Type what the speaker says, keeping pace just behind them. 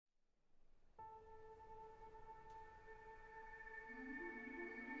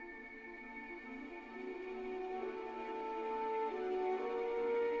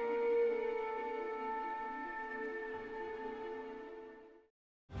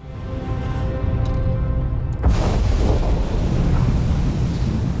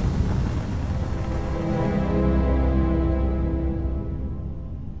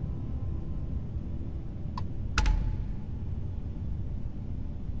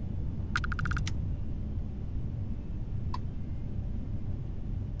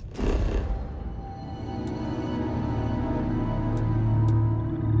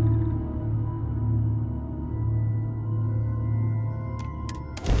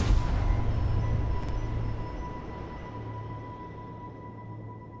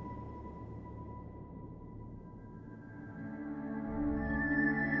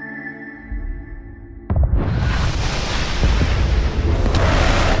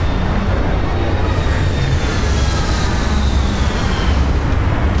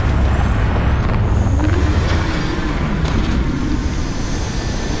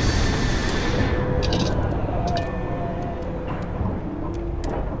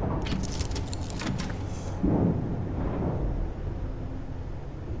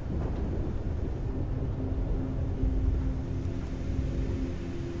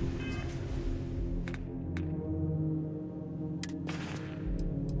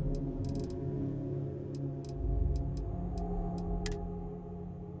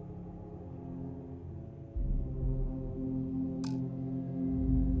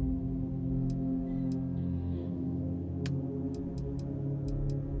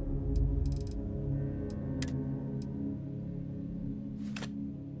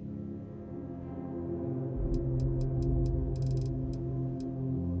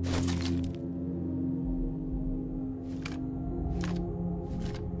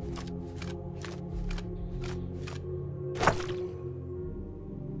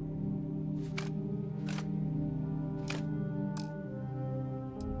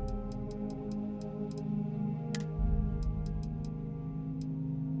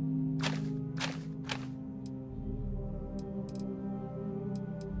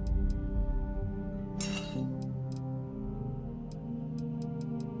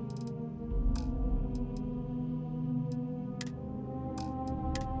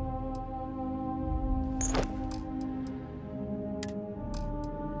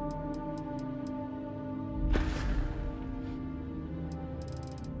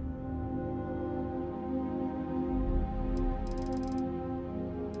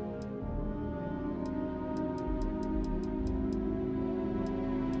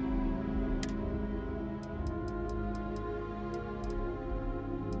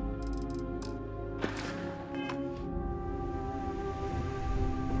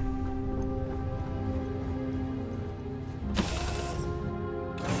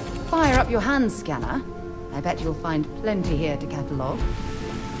up your hand scanner. I bet you'll find plenty here to catalog.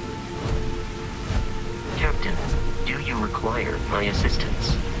 Captain, do you require my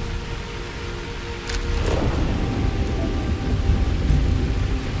assistance?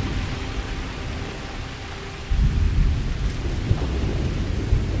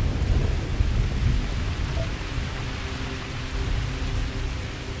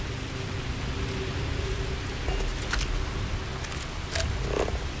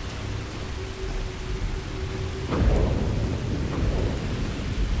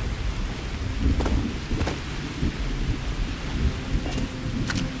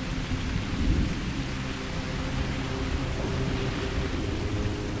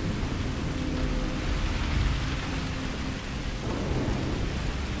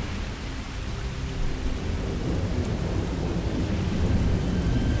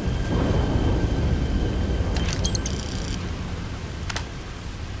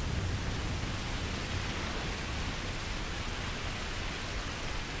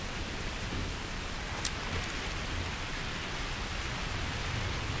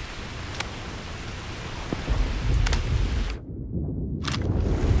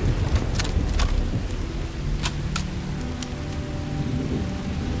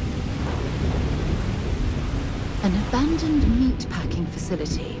 An abandoned meat-packing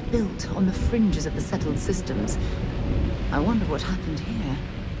facility built on the fringes of the settled systems. I wonder what happened here.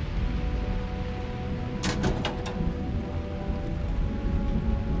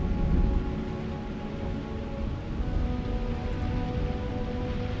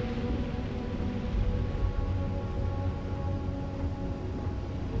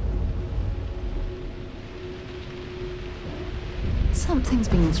 Something's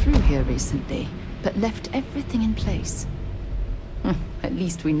been through here recently, but left everything in place. At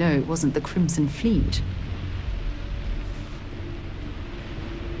least we know it wasn't the Crimson Fleet.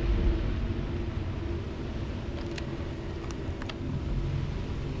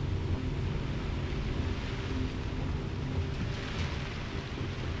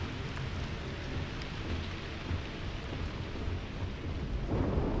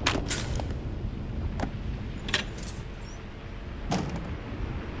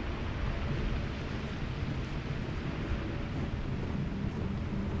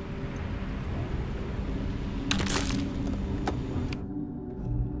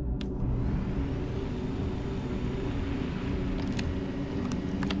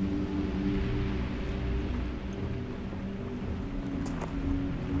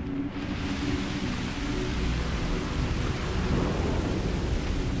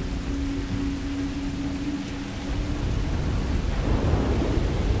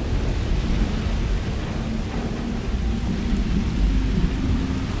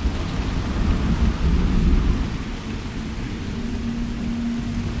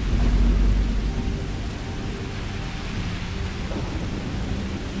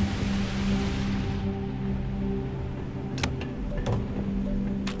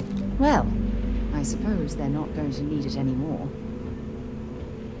 Well, I suppose they're not going to need it anymore.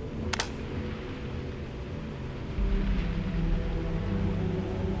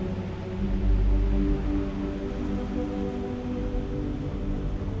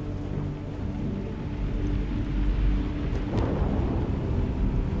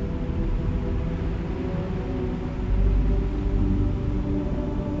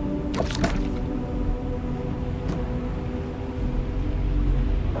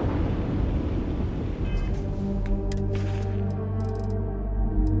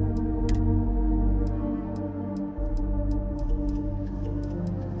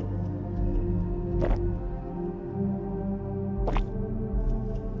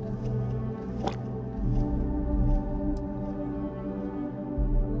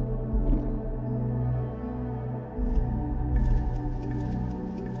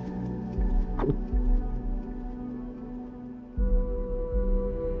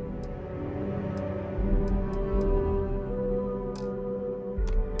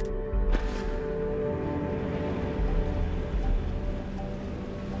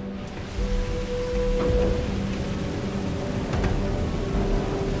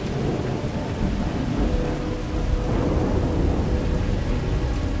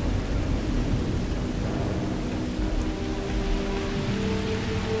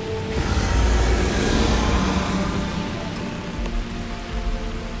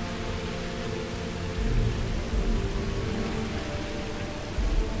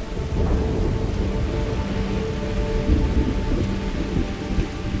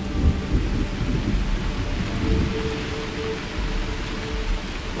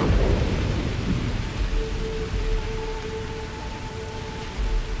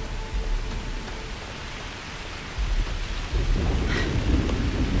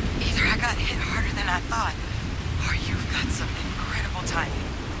 time.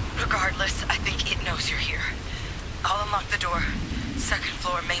 Regardless, I think it knows you're here. I'll unlock the door. Second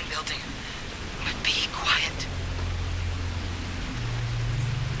floor, main building. But be quiet.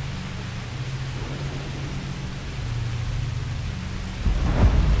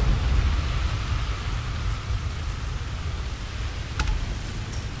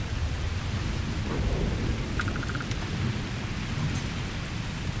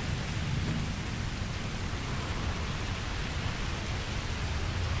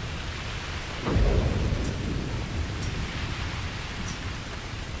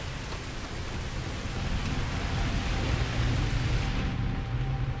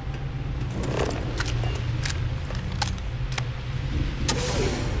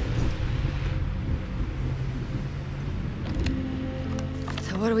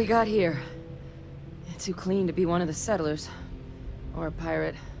 What do we got here? Too clean to be one of the settlers. Or a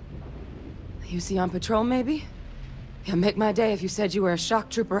pirate. You see on patrol, maybe? Yeah, make my day if you said you were a shock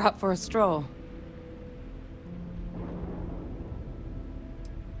trooper out for a stroll.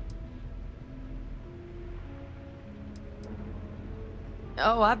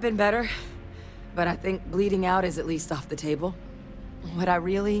 Oh, I've been better. But I think bleeding out is at least off the table. What I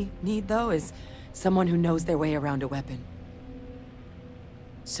really need, though, is someone who knows their way around a weapon.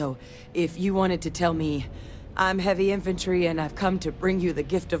 So, if you wanted to tell me, I'm heavy infantry and I've come to bring you the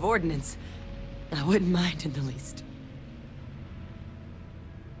gift of ordnance, I wouldn't mind in the least.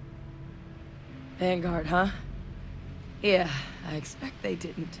 Vanguard, huh? Yeah, I expect they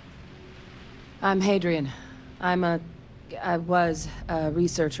didn't. I'm Hadrian. I was a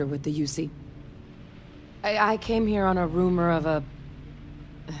researcher with the UC. I came here on a rumor of a...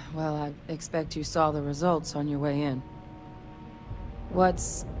 Well, I expect you saw the results on your way in.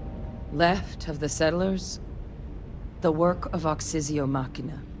 What's left of the settlers? The work of Auxisio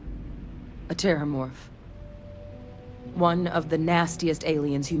Machina. A terramorph. One of the nastiest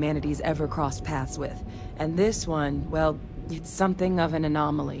aliens humanity's ever crossed paths with. And this one, well, it's something of an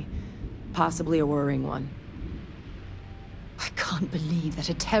anomaly. Possibly a worrying one. I can't believe that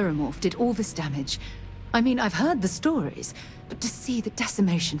a terramorph did all this damage. I mean, I've heard the stories, but to see the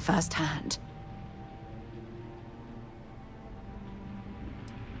decimation firsthand...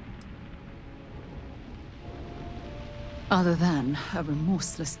 Other than a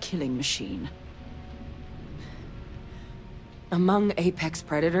remorseless killing machine. Among apex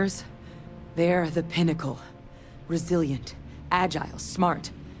predators, they're the pinnacle. Resilient, agile,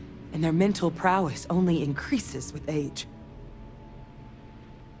 smart, and their mental prowess only increases with age.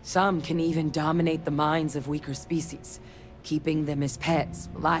 Some can even dominate the minds of weaker species, keeping them as pets,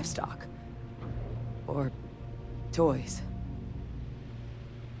 livestock, or toys.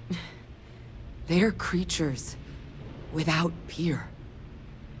 They're creatures without peer.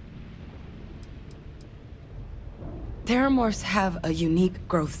 Terramorphs have a unique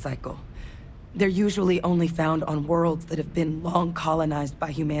growth cycle. They're usually only found on worlds that have been long colonized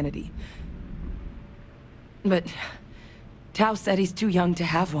by humanity. But Tao said he's too young to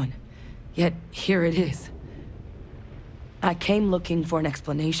have one, yet here it is. I came looking for an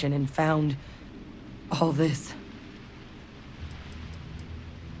explanation and found all this.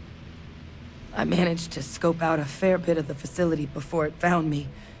 I managed to scope out a fair bit of the facility before it found me.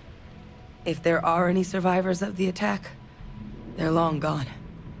 If there are any survivors of the attack, they're long gone.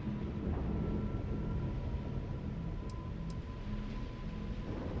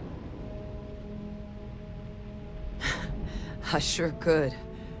 I sure could.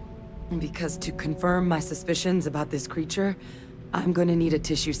 Because to confirm my suspicions about this creature, I'm gonna need a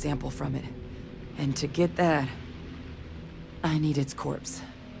tissue sample from it. And to get that, I need its corpse.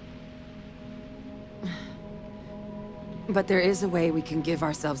 But there is a way we can give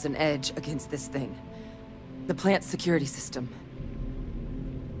ourselves an edge against this thing. The plant's security system.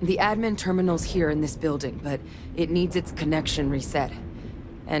 The admin terminal's here in this building, but it needs its connection reset.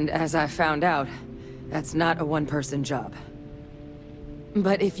 And as I found out, that's not a one-person job.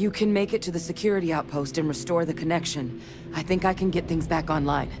 But if you can make it to the security outpost and restore the connection, I think I can get things back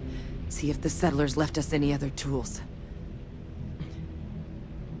online. See if the settlers left us any other tools.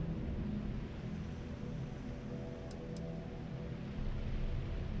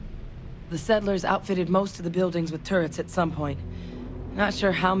 The settlers outfitted most of the buildings with turrets at some point. Not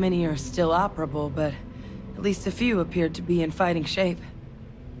sure how many are still operable, but at least a few appeared to be in fighting shape.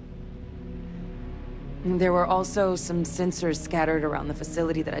 There were also some sensors scattered around the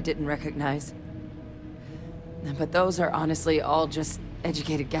facility that I didn't recognize. But those are honestly all just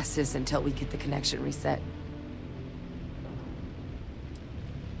educated guesses until we get the connection reset.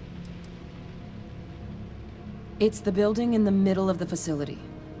 It's the building in the middle of the facility.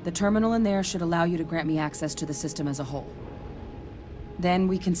 The terminal in there should allow you to grant me access to the system as a whole. Then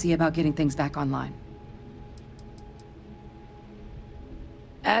we can see about getting things back online.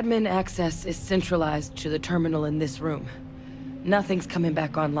 Admin access is centralized to the terminal in this room. Nothing's coming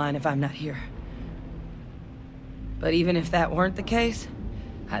back online if I'm not here. But even if that weren't the case,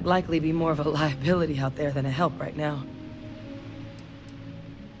 I'd likely be more of a liability out there than a help right now.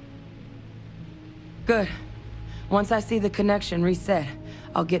 Good. Once I see the connection reset,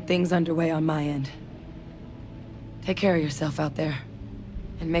 I'll get things underway on my end. Take care of yourself out there.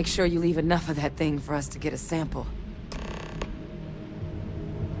 And make sure you leave enough of that thing for us to get a sample.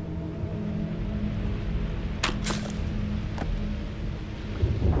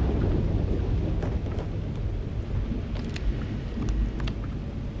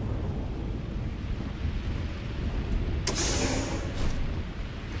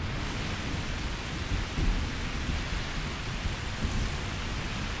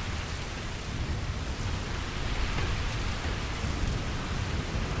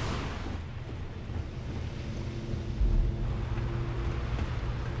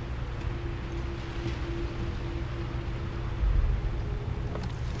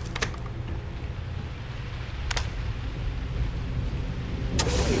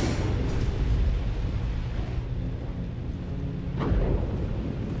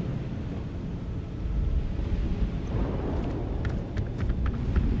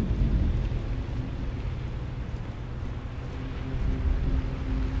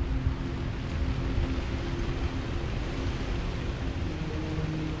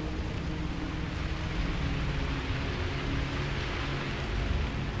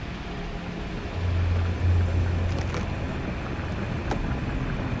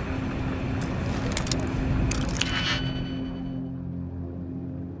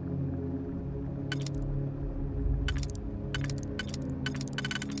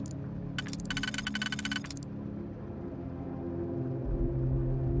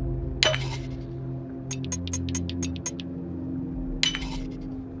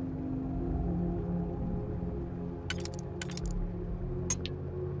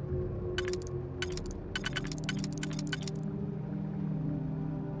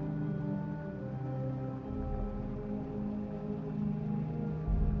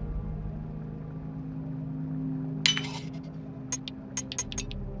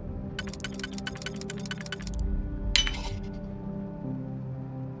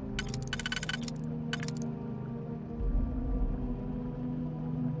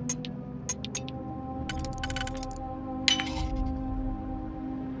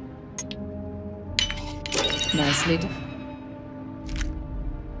 Nicely done.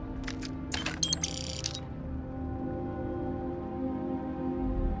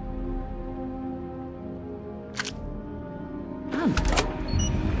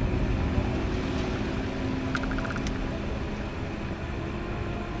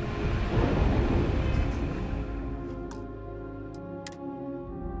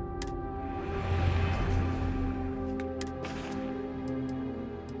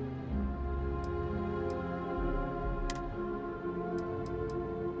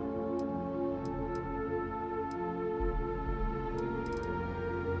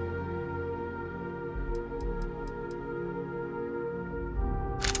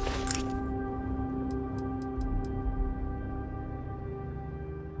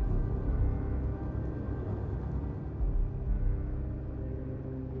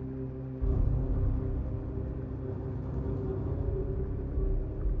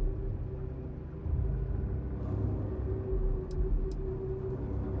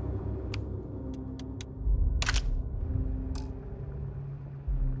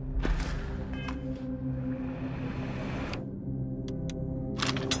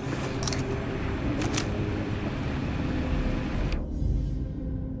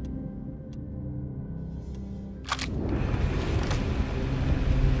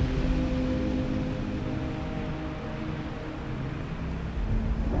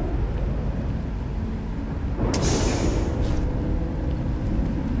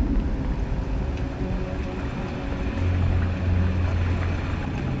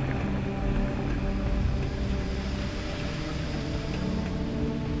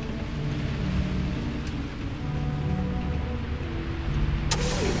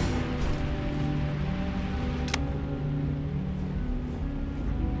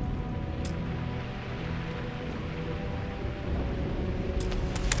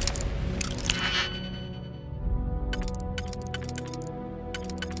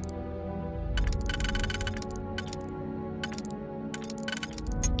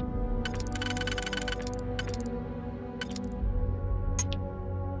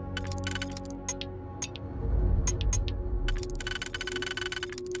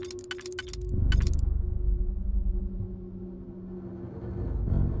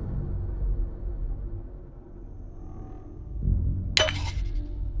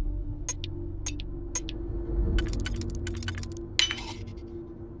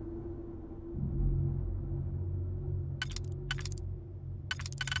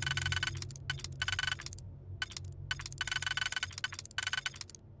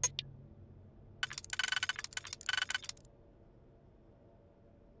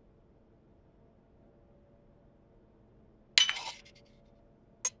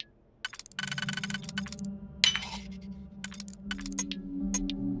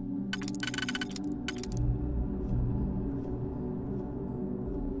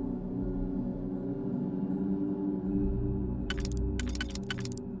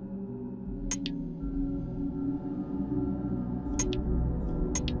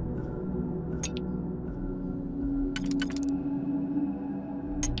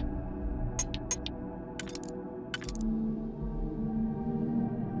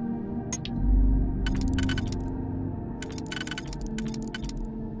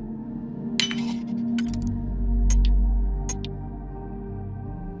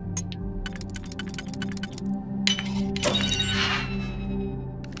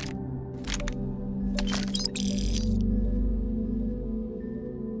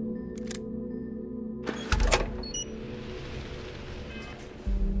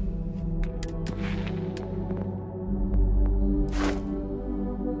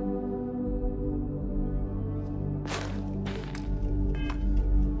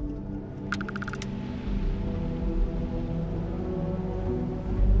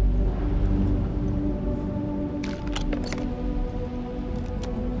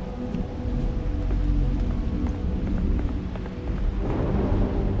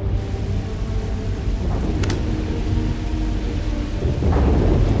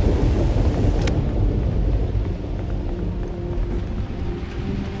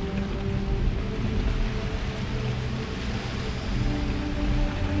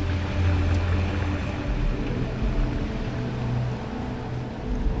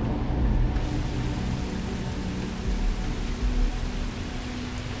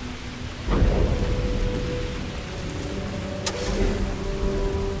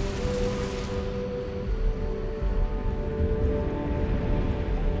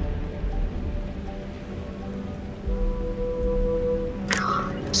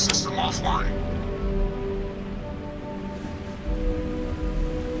 offline.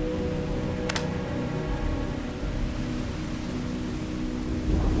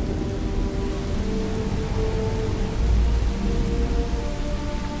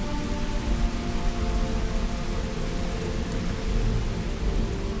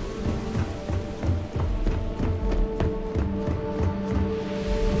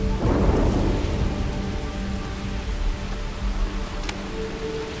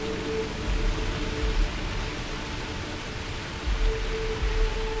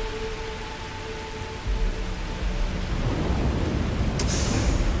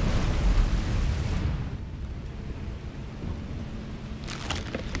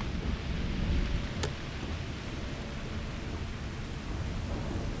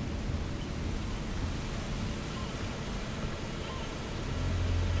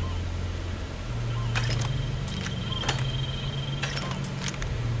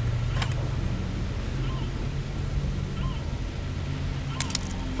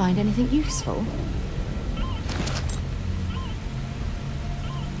 Find anything useful?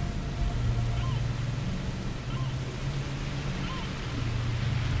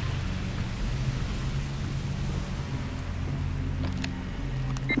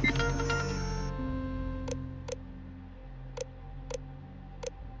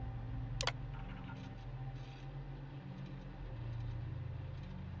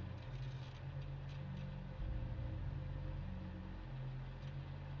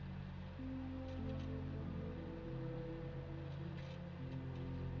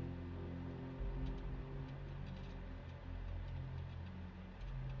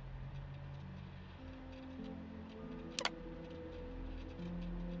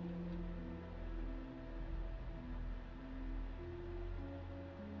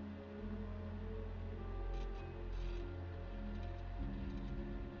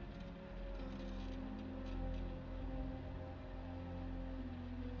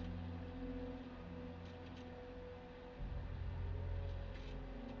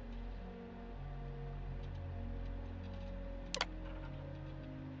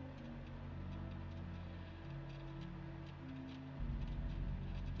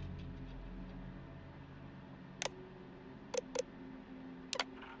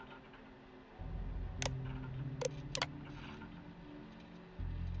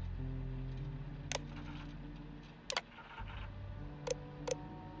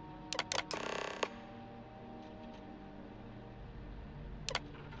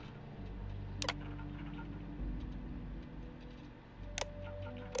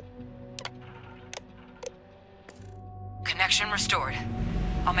 Connection restored.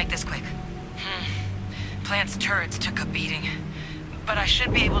 I'll make this quick. Plant's turrets took a beating, but I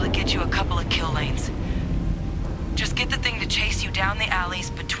should be able to get you a couple of kill lanes. Just get the thing to chase you down the alleys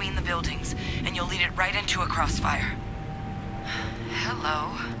between the buildings, and you'll lead it right into a crossfire.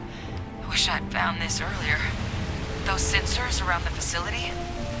 Hello. Wish I'd found this earlier. Those sensors around the facility?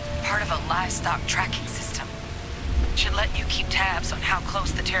 Part of a livestock tracking system. Should let you keep tabs on how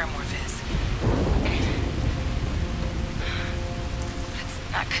close the terramorph is.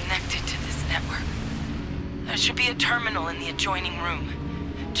 Not connected to this network. There should be a terminal in the adjoining room.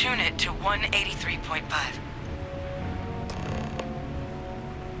 Tune it to 183.5.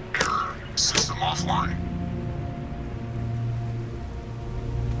 Error. System offline.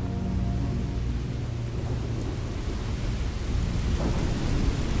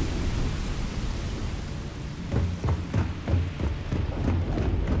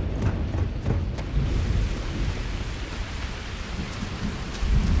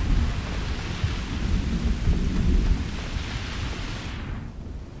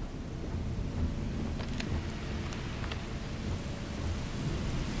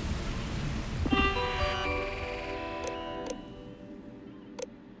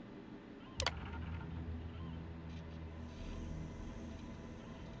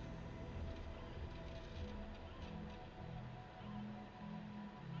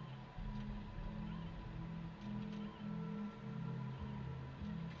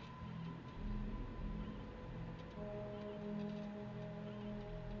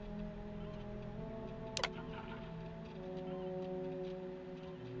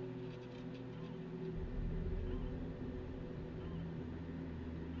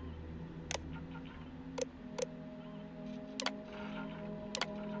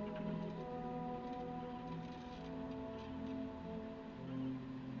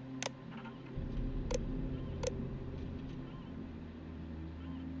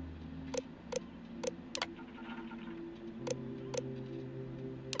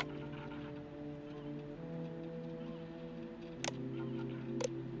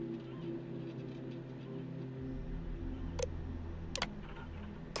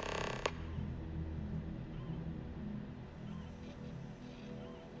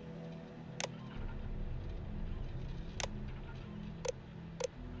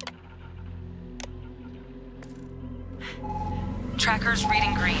 tracker's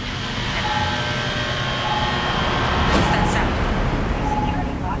reading green. What's that sound?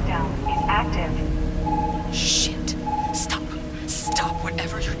 Security lockdown is active. Shit. Stop. Stop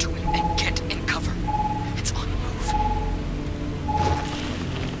whatever you're doing and get in cover. It's on the move.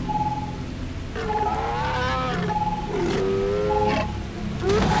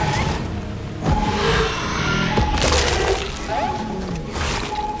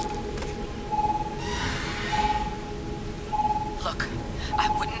 Look, I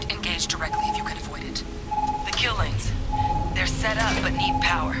wouldn't engage directly if you can avoid it. The kill lanes. They're set up but need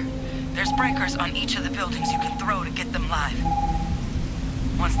power. There's breakers on each of the buildings you can throw to get them live.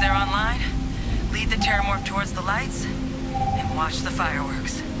 Once they're online, lead the Terramorph towards the lights and watch the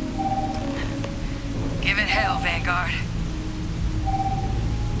fireworks. Give it hell, Vanguard.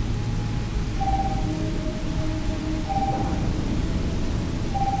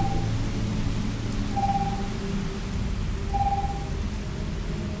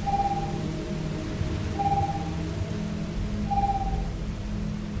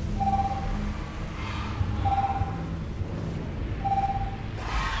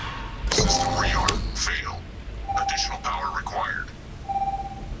 System rearm. Fail. Additional power required.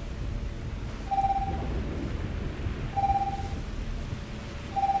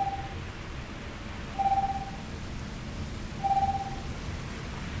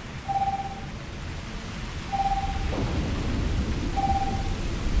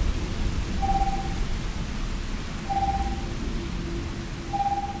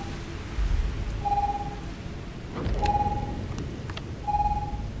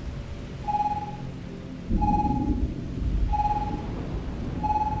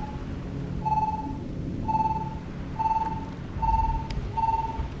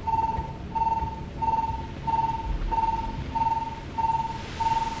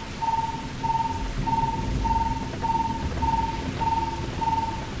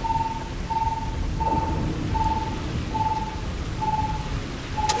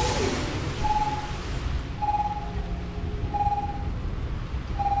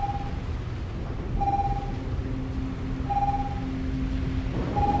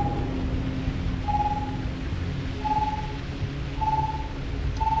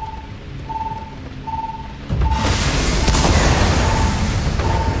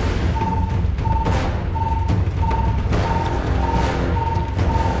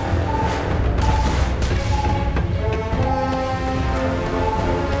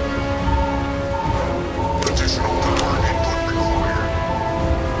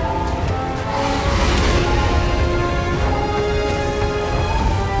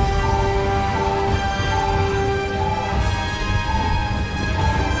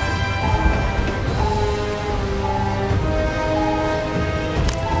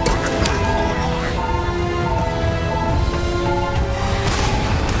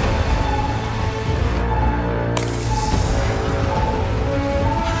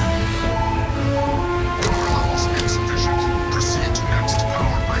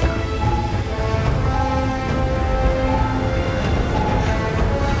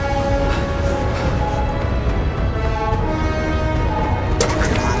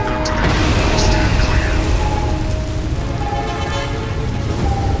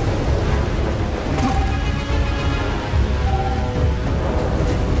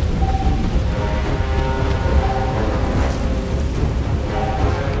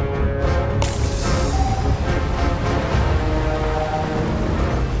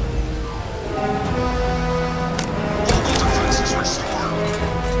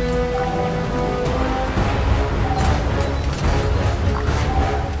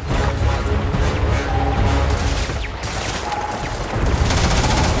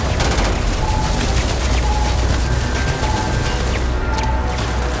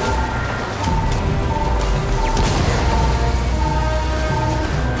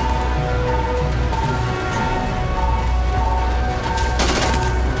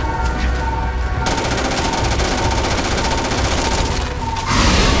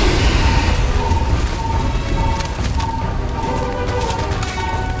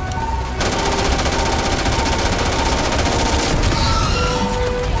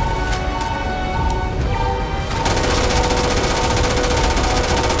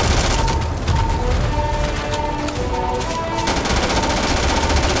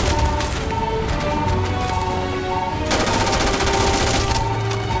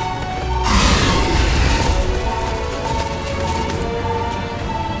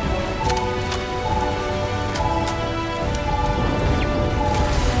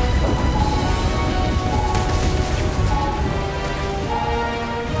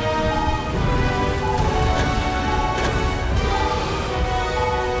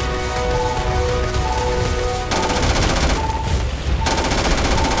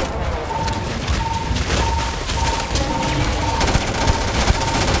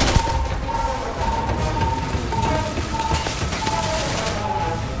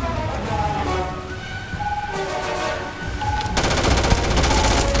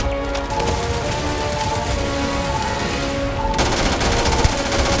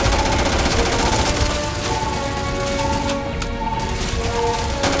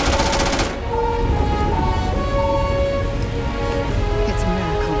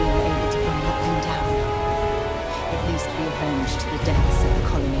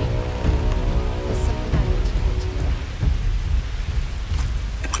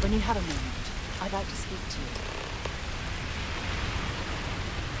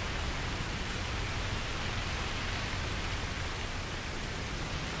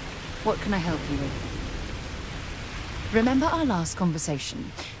 What can I help you with? Remember our last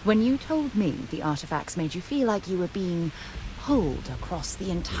conversation, when you told me the artifacts made you feel like you were being pulled across the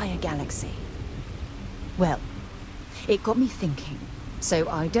entire galaxy? Well, it got me thinking, so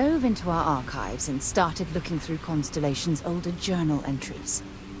I dove into our archives and started looking through Constellation's older journal entries.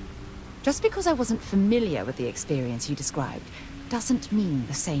 Just because I wasn't familiar with the experience you described, doesn't mean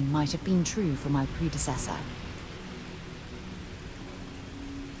the same might have been true for my predecessor.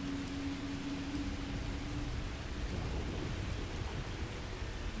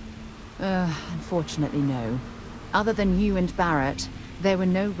 Unfortunately, no. Other than you and Barrett, there were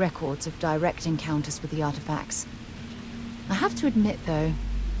no records of direct encounters with the artifacts. I have to admit, though,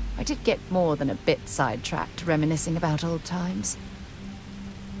 I did get more than a bit sidetracked reminiscing about old times.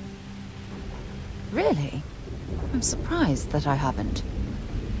 Really? I'm surprised that I haven't.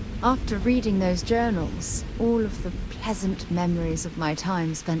 After reading those journals, all of the pleasant memories of my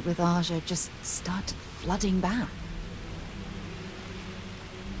time spent with Aja just started flooding back.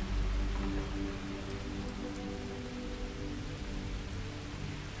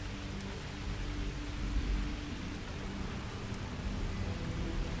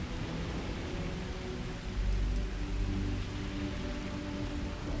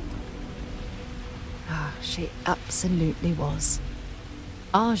 She absolutely was.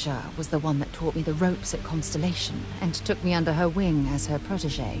 Aja was the one that taught me the ropes at Constellation and took me under her wing as her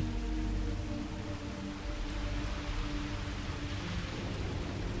protégé.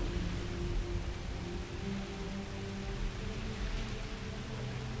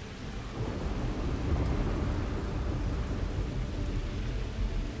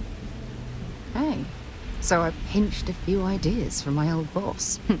 Hey, so I pinched a few ideas from my old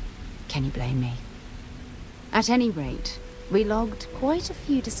boss. Can you blame me? At any rate, we logged quite a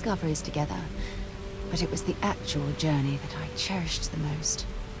few discoveries together, but it was the actual journey that I cherished the most.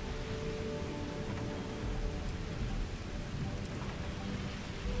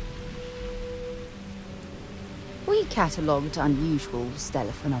 We catalogued unusual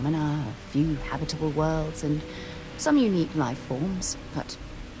stellar phenomena, a few habitable worlds, and some unique life forms, but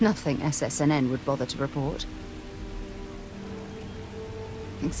nothing SSNN would bother to report.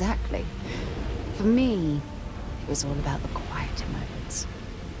 Exactly. For me, it was all about the quieter moments.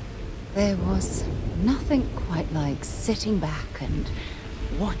 There was nothing quite like sitting back and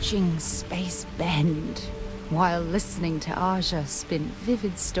watching space bend while listening to Aja spin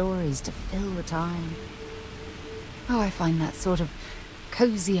vivid stories to fill the time. Oh, I find that sort of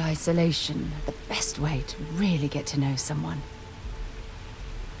cozy isolation the best way to really get to know someone.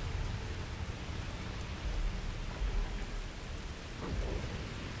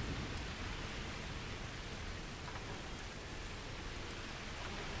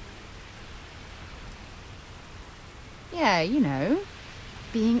 Yeah, you know,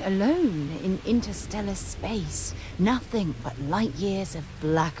 being alone in interstellar space, nothing but light years of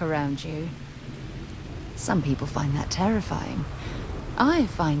black around you. Some people find that terrifying. I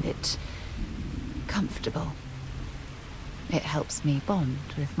find it comfortable. It helps me bond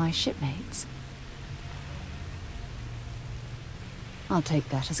with my shipmates. I'll take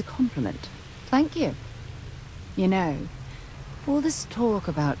that as a compliment. Thank you. You know, all this talk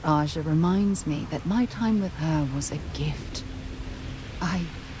about Aja reminds me that my time with her was a gift. I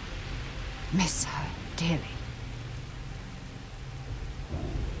miss her dearly.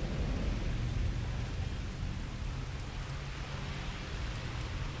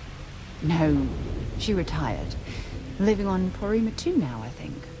 No, she retired. Living on Porima 2 now, I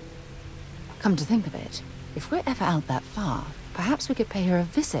think. Come to think of it, if we're ever out that far, perhaps we could pay her a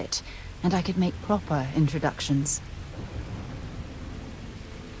visit, and I could make proper introductions.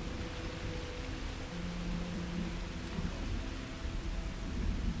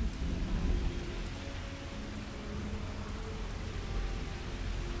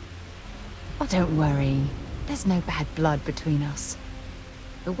 Oh, don't worry. There's no bad blood between us.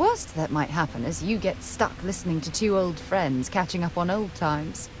 The worst that might happen is you get stuck listening to two old friends catching up on old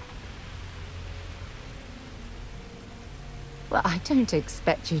times. Well, I don't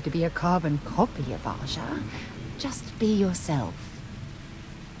expect you to be a carbon copy of Aja. Just be yourself.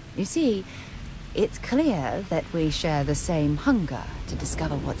 You see, it's clear that we share the same hunger to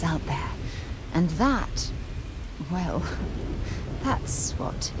discover what's out there. And that, well, that's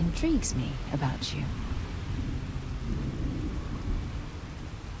what intrigues me about you.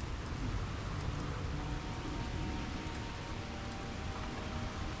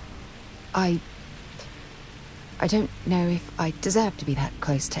 I don't know if I deserve to be that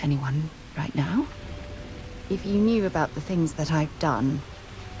close to anyone right now. If you knew about the things that I've done,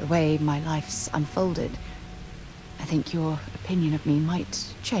 the way my life's unfolded, I think your opinion of me might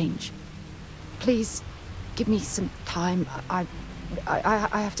change. Please, give me some time. I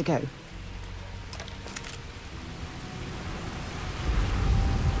have to go.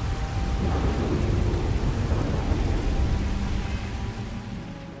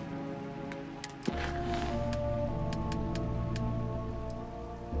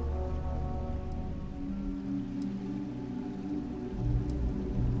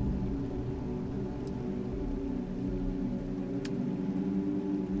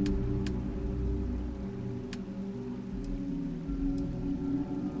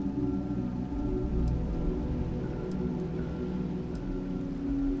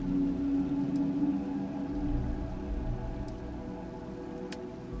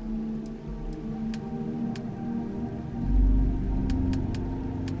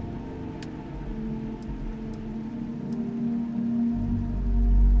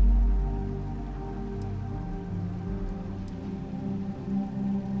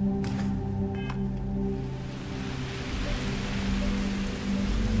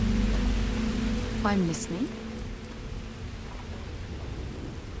 I'm listening.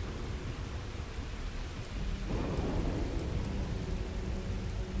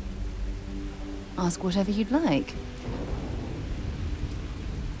 Ask whatever you'd like.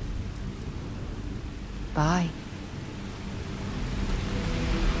 Bye.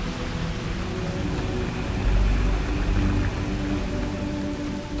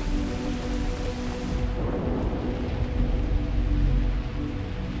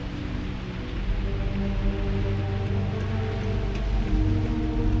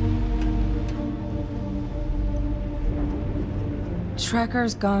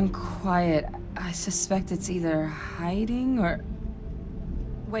 Tracker's gone quiet. I suspect it's either hiding or...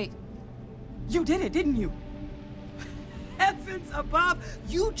 Wait. You did it, didn't you? Heavens above!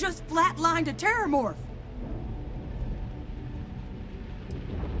 You just flatlined a terramorph!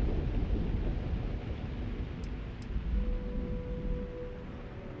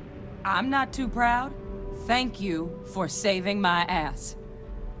 I'm not too proud. Thank you for saving my ass.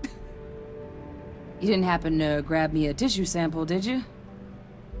 You didn't happen to grab me a tissue sample, did you?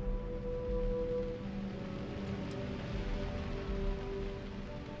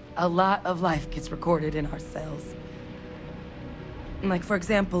 A lot of life gets recorded in our cells. Like, for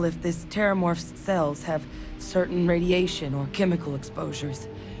example, if this terramorph's cells have certain radiation or chemical exposures,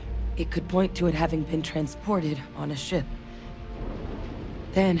 it could point to it having been transported on a ship.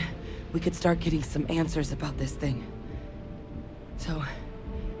 Then, we could start getting some answers about this thing. So,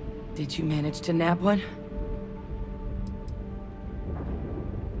 did you manage to nab one?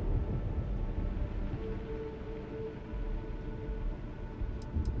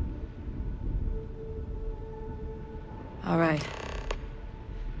 All right.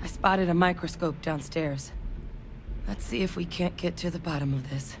 I spotted a microscope downstairs. Let's see if we can't get to the bottom of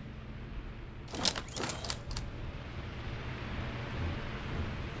this.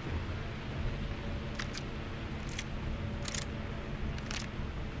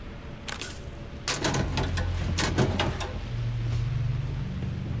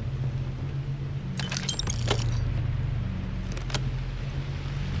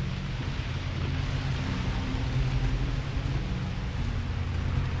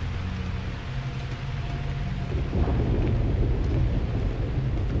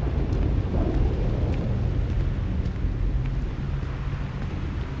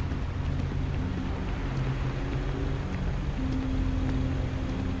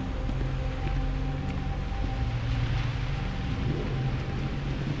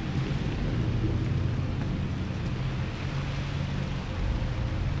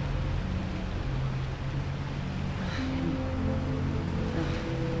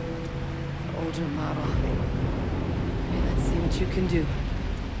 Older model. Okay, let's see what you can do.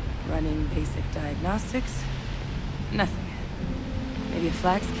 Running basic diagnostics. Nothing. Maybe a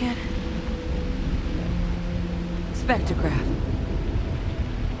flag scan? No. Spectrograph.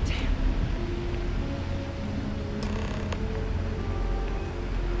 Damn.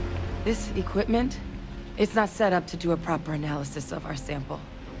 This equipment, it's not set up to do a proper analysis of our sample.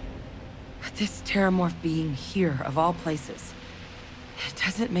 But this terramorph being here, of all places, it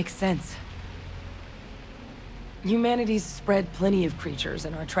doesn't make sense. Humanity's spread plenty of creatures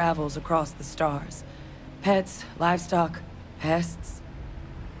in our travels across the stars. Pets, livestock, pests.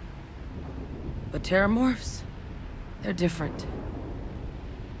 But terramorphs, they're different.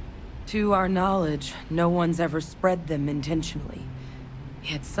 To our knowledge, no one's ever spread them intentionally.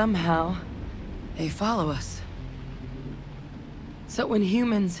 Yet somehow, they follow us. So when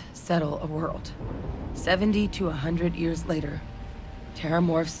humans settle a world, 70 to 100 years later,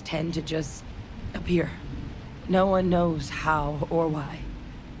 terramorphs tend to just appear. No one knows how or why.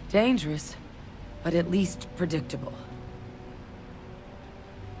 Dangerous, but at least predictable.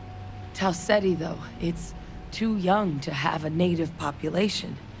 Tau Ceti, though, it's too young to have a native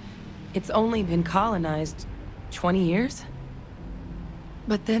population. It's only been colonized 20 years?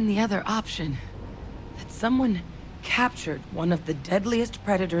 But then the other option, that someone captured one of the deadliest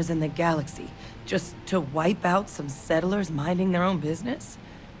predators in the galaxy just to wipe out some settlers minding their own business?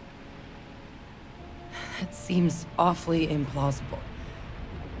 That seems awfully implausible.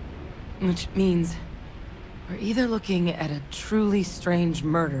 Which means we're either looking at a truly strange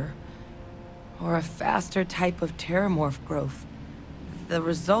murder or a faster type of terramorph growth, the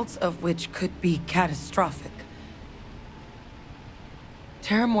results of which could be catastrophic.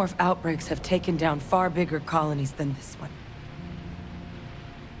 Terramorph outbreaks have taken down far bigger colonies than this one.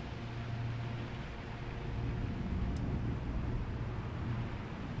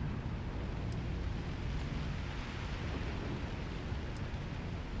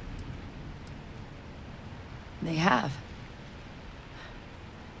 They have.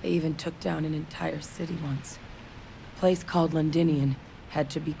 They even took down an entire city once. A place called Londinian had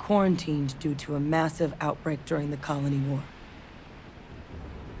to be quarantined due to a massive outbreak during the Colony War.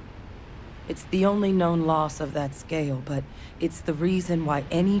 It's the only known loss of that scale, but it's the reason why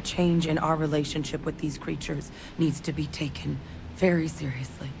any change in our relationship with these creatures needs to be taken very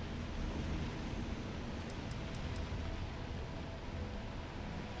seriously.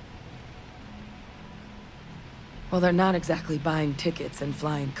 Well, they're not exactly buying tickets and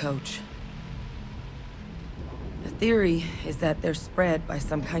flying coach. The theory is that they're spread by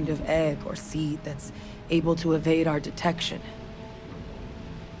some kind of egg or seed that's able to evade our detection.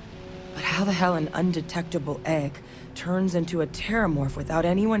 But how the hell an undetectable egg turns into a terramorph without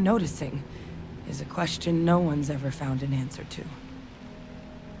anyone noticing is a question no one's ever found an answer to.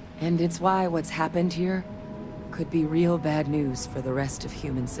 And it's why what's happened here could be real bad news for the rest of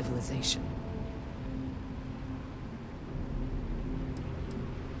human civilization.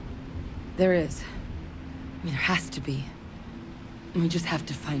 There is. I mean, there has to be. We just have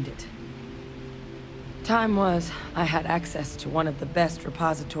to find it. Time was, I had access to one of the best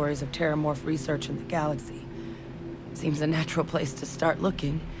repositories of terramorph research in the galaxy. Seems a natural place to start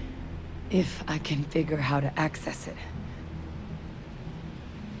looking, if I can figure how to access it.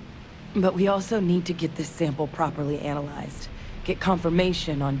 But we also need to get this sample properly analyzed, get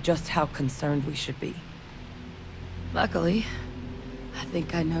confirmation on just how concerned we should be. Luckily, I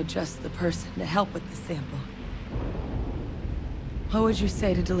think I know just the person to help with the sample. What would you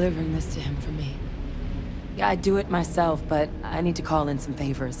say to delivering this to him for me? Yeah, I'd do it myself, but I need to call in some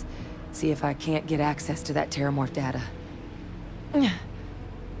favors. See if I can't get access to that terramorph data.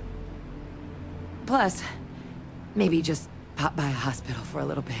 Plus, maybe just pop by a hospital for a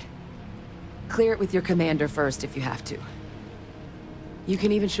little bit. Clear it with your commander first if you have to. You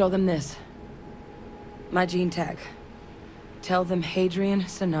can even show them this. My gene tag. Tell them Hadrian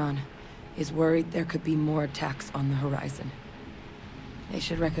Sanan is worried there could be more attacks on the horizon. They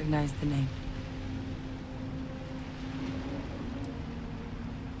should recognize the name.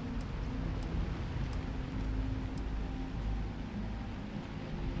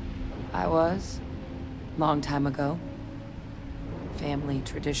 I was. Long time ago. Family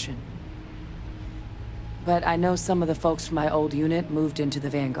tradition. But I know some of the folks from my old unit moved into the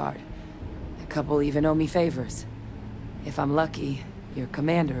Vanguard. A couple even owe me favors. If I'm lucky, your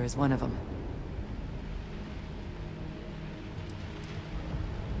commander is one of them.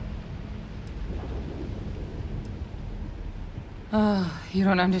 Oh, you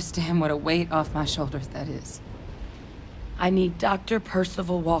don't understand what a weight off my shoulders that is. I need Dr.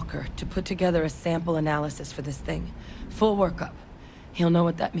 Percival Walker to put together a sample analysis for this thing. Full workup. He'll know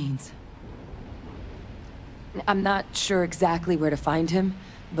what that means. I'm not sure exactly where to find him,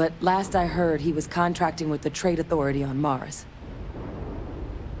 but last I heard he was contracting with the Trade Authority on Mars.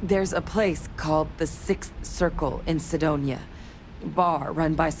 There's a place called the Sixth Circle in Sidonia. Bar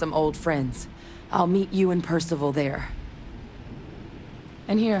run by some old friends. I'll meet you and Percival there.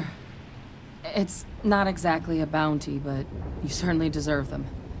 And here, it's not exactly a bounty, but you certainly deserve them.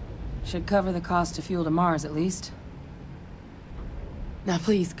 Should cover the cost of fuel to Mars, at least. Now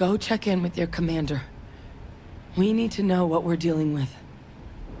please, go check in with your commander. We need to know what we're dealing with.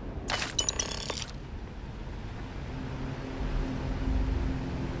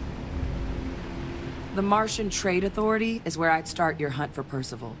 The Martian Trade Authority is where I'd start your hunt for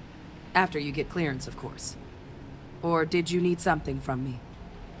Percival. After you get clearance, of course. Or did you need something from me?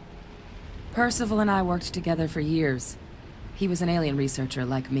 Percival and I worked together for years. He was an alien researcher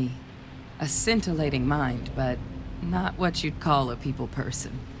like me. A scintillating mind, but not what you'd call a people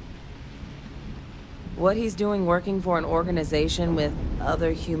person. What he's doing working for an organization with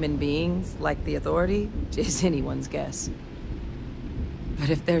other human beings, like the Authority, is anyone's guess.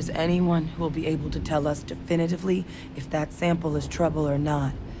 But if there's anyone who will be able to tell us definitively if that sample is trouble or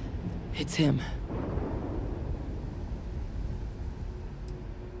not, it's him.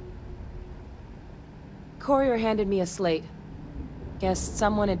 Courier handed me a slate. Guess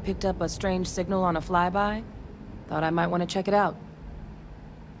someone had picked up a strange signal on a flyby. Thought I might want to check it out.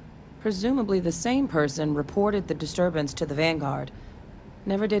 Presumably the same person reported the disturbance to the Vanguard.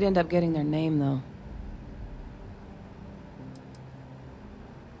 Never did end up getting their name, though.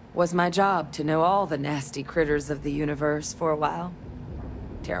 Was my job to know all the nasty critters of the universe for a while.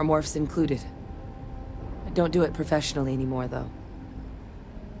 Terramorphs included. I don't do it professionally anymore, though.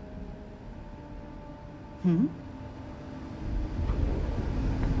 Hmm?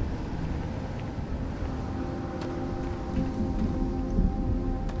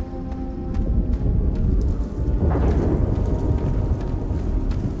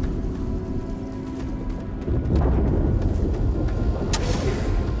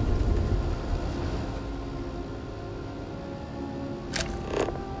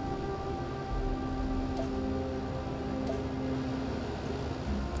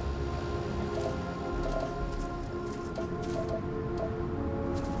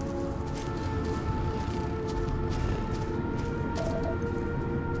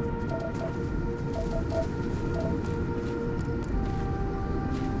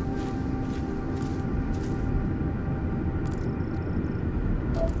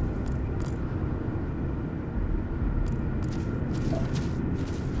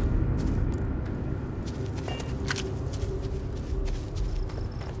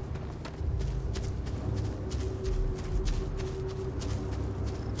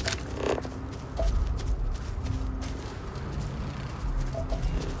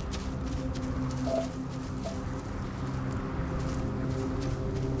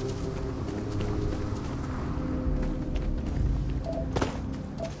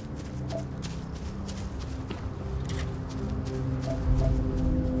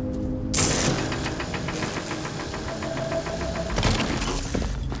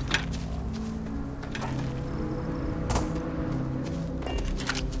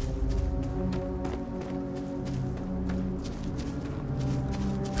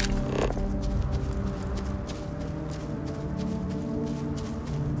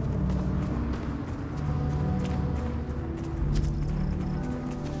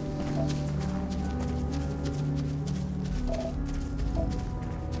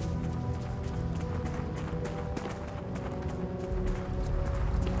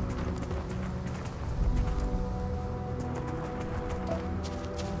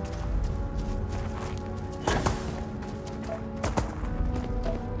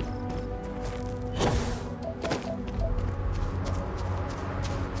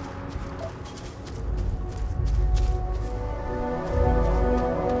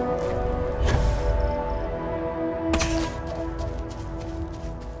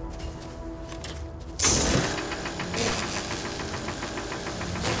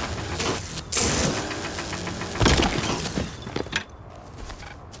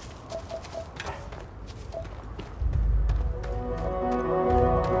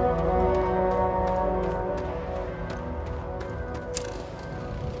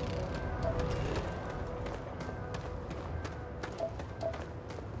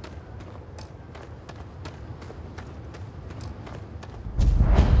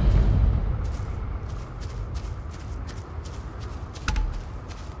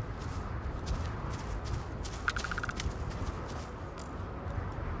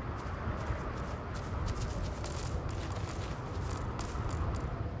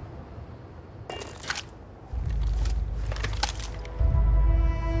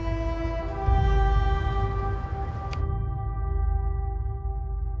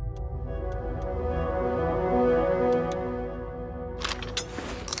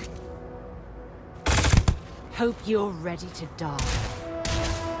 Hope you're ready to die.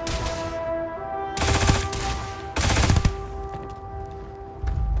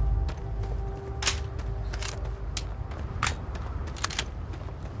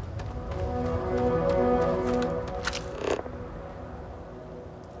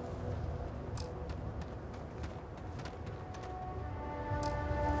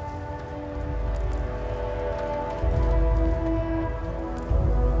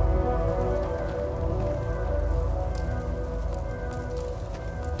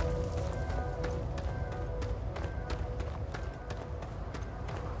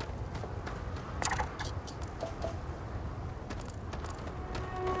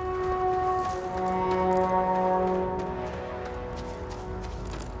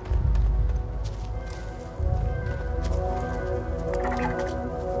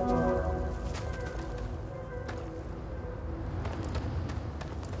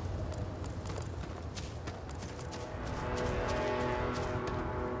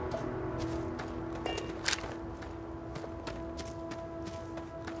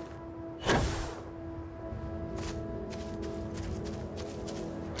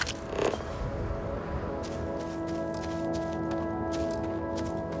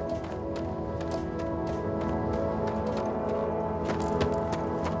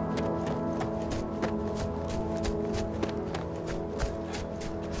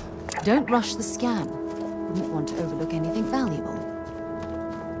 Don't rush the scan. Wouldn't want to overlook anything valuable.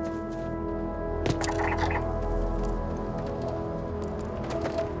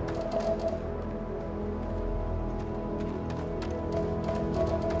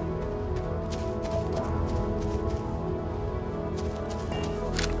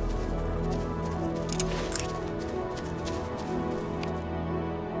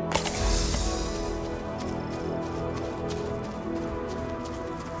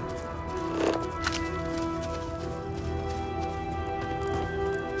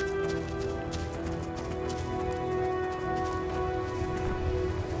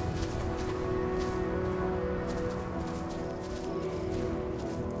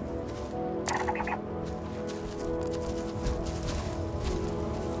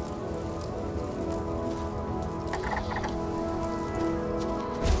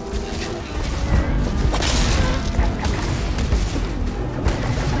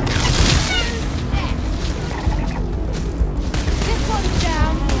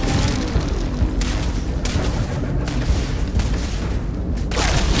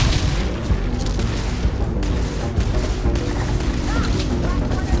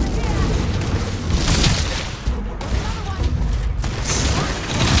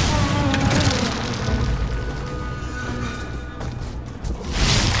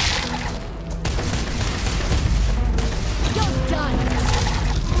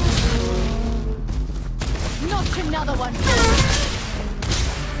 Another one.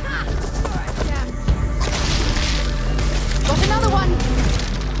 Got another one.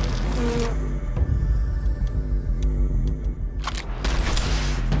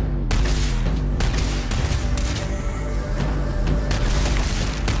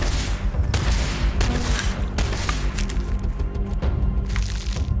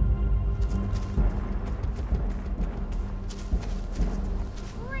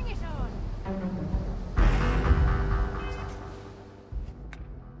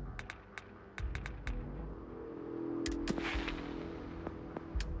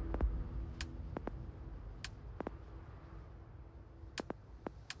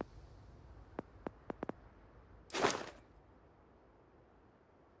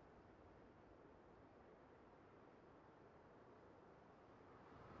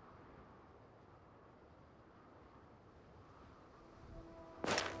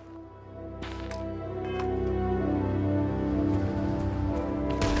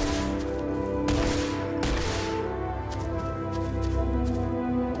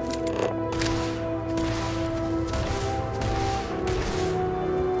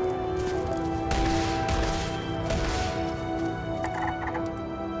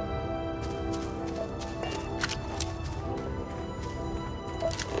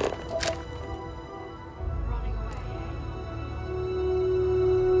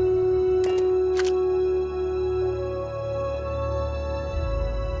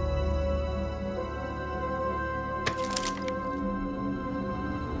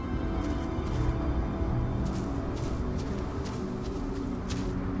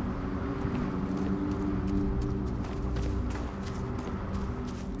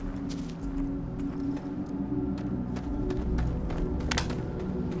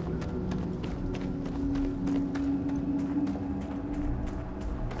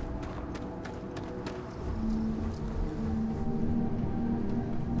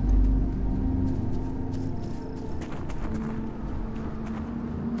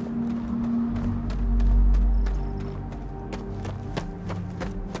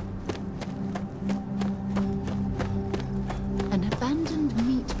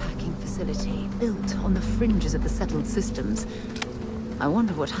 Built on the fringes of the settled systems. I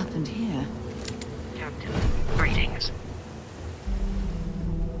wonder what happened here. Captain, greetings.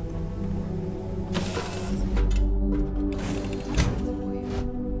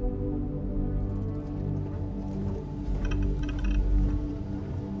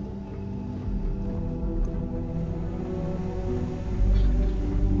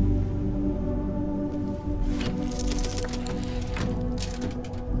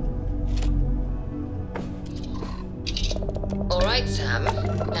 Alright, Sam.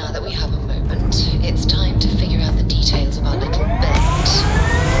 Now that we have a moment, it's time to figure out the details of our little bet.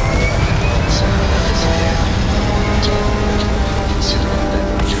 So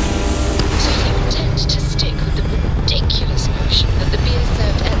you intend to stick with the ridiculous notion that the beer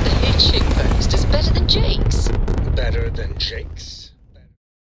served at the hitching post is better than Jake's? Better than Jake's?